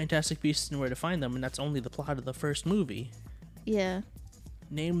it Fantastic Beasts and Where to Find Them, and that's only the plot of the first movie. Yeah.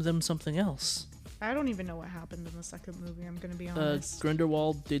 Name them something else. I don't even know what happened in the second movie. I'm gonna be honest.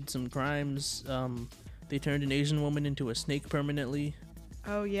 Grindelwald did some crimes. They turned an Asian woman into a snake permanently.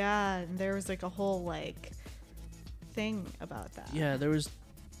 Oh yeah, and there was like a whole like thing about that. Yeah, there was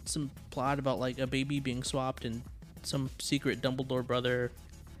some plot about like a baby being swapped and some secret Dumbledore brother.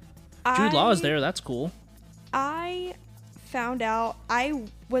 Jude Law is there. That's cool. I found out, I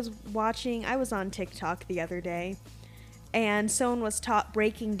was on TikTok the other day, and someone was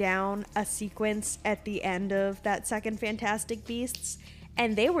breaking down a sequence at the end of that second Fantastic Beasts,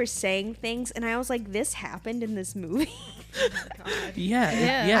 and they were saying things, and I was like, this happened in this movie? Oh my God.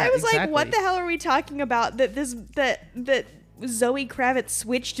 Yeah. I was exactly. like, what the hell are we talking about? That Zoe Kravitz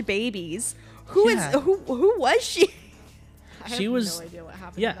switched babies? Who was she? I She have was- no idea what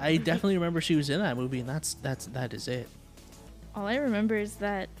happened. Yeah, in that I movie. definitely remember she was in that movie, and that is it. All I remember is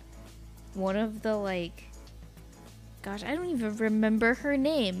that one of the like, gosh, I don't even remember her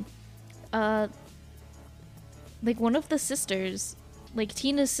name. Like one of the sisters, like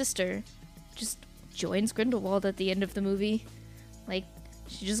Tina's sister, just joins Grindelwald at the end of the movie. Like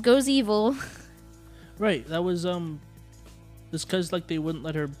she just goes evil. Right, that was just because like they wouldn't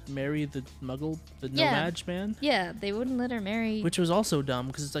let her marry the Muggle, the Yeah. No-Maj man, Yeah, they wouldn't let her marry. which was also dumb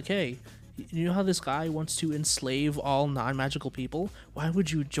because it's like, hey, you know how this guy wants to enslave all non-magical people? Why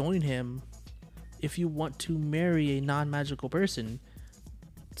would you join him if you want to marry a non-magical person?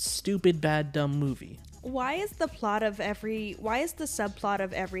 Stupid, bad, dumb movie. Why is the subplot of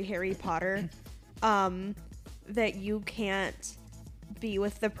every Harry Potter that you can't be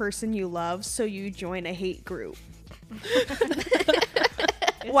with the person you love, so you join a hate group?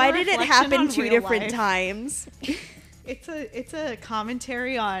 It's Why a did it reflection happen on 2 real different life. times? It's a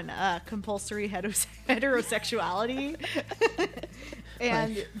commentary on compulsory heterosexuality,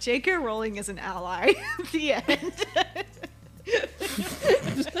 and J.K. Rowling is an ally. At the end.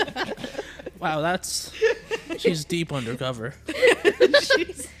 Wow, she's deep undercover.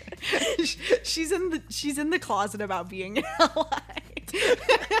 she's in the closet about being an ally.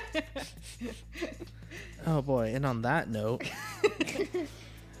 Oh boy, and on that note,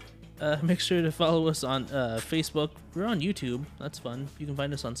 make sure to follow us on Facebook. We're on YouTube. That's fun. You can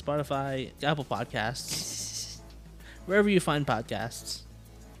find us on Spotify, Apple Podcasts, wherever you find podcasts.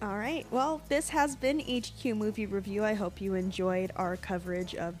 All right. Well, this has been HQ Movie Review. I hope you enjoyed our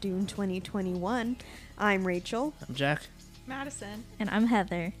coverage of Dune 2021. I'm Rachel. I'm Jack. Madison. And I'm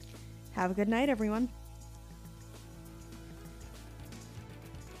Heather. Have a good night, everyone.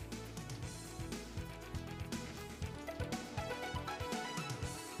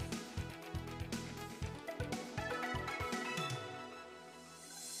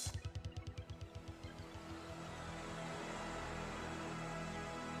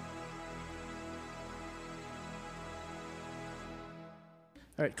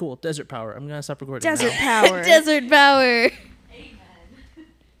 All right, cool. Desert Power. I'm gonna stop recording. Desert now. Power. Desert Power.